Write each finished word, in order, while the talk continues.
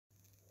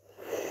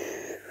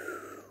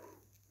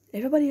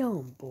Everybody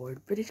on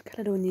board British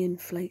Caledonian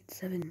Flight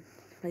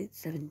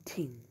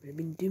 17 would have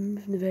been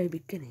doomed from the very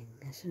beginning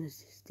as soon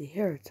as they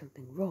heard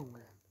something wrong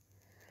with them.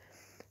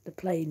 The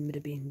plane would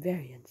have been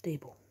very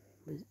unstable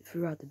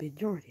throughout the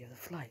majority of the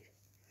flight.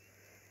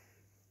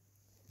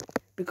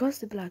 Because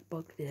the black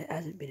box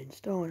hasn't been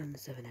installed on the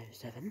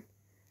 707,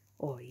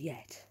 or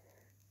yet,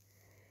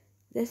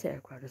 this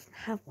aircraft doesn't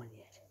have one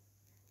yet,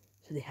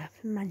 so they have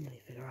to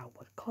manually figure out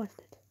what caused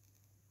it.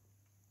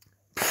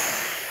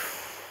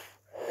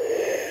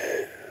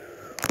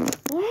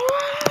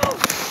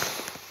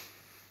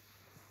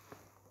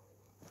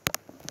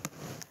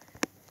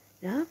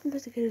 Now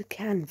investigators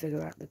can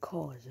figure out the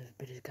cause of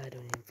British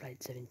Caledonian Flight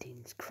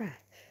 17's crash.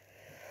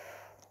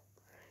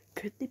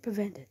 Could they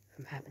prevent it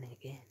from happening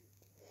again?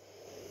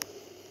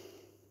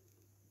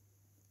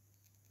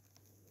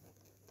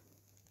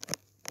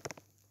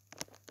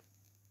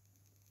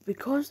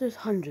 Because there's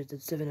hundreds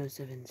of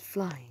 707s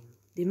flying,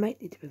 they might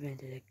need to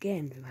prevent it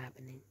again from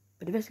happening,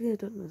 but investigators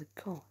don't know the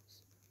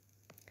cause.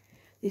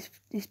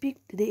 They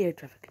speak to the air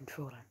traffic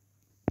controller.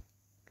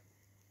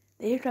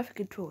 The air traffic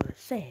controller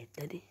said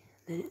that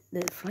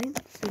Flight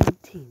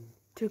 17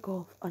 took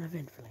off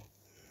uneventfully,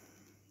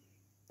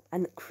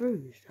 and it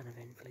cruised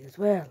uneventfully as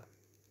well.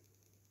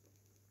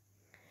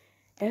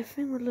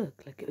 Everything would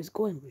look like it was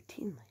going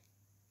routinely,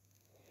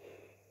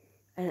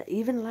 and it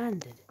even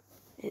landed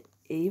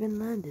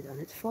on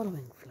its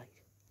following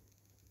flight.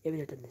 It would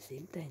have done the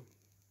same thing.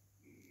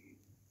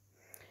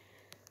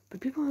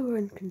 But people who were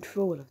in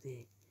control of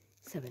the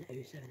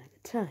 707 at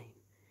the time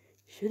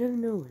should have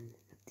known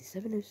that the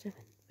 707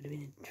 would have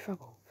been in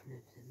trouble from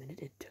the minute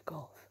it took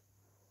off.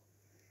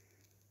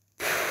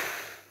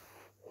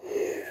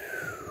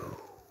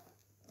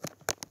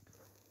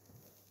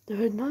 There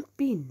had not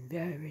been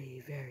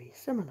very, very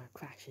similar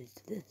crashes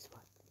to this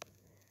one,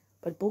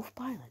 but both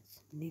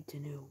pilots need to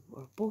know,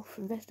 or both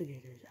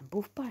investigators and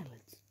both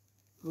pilots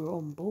who were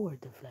on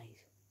board the flight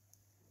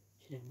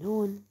should have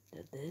known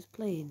that this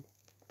plane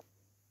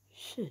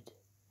should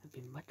have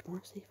been much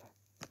more safer.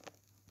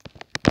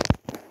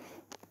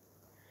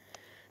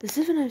 The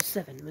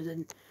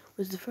 707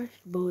 was the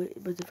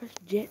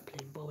first jet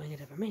plane Boeing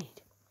had ever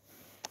made.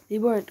 They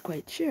weren't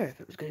quite sure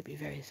if it was going to be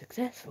very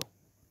successful,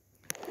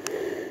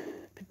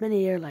 but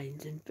many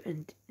airlines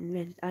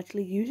invented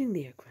actually using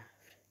the aircraft.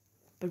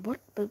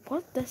 But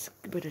what this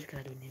British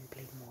Caledonian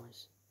plane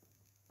was,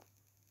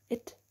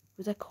 it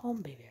was a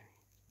combi variant.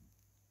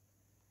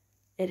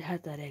 It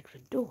had that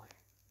extra door.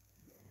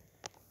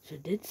 So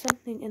did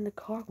something in the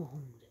cargo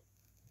hold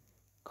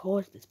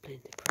cause this plane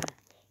to crash?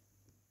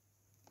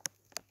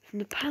 From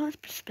the pilot's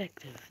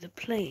perspective, the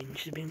plane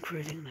should have been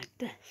cruising like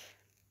this,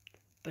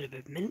 but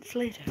about minutes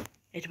later,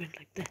 it went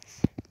like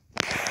this,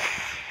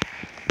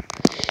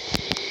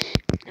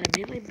 and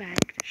immediately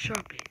banked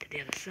sharply to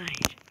the other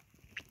side.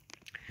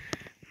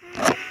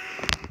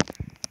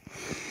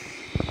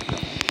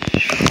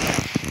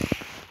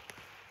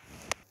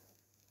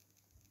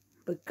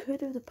 But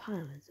could have the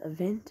pilots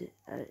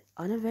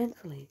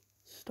uneventfully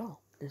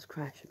stopped this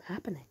crash from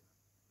happening?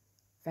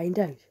 Find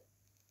out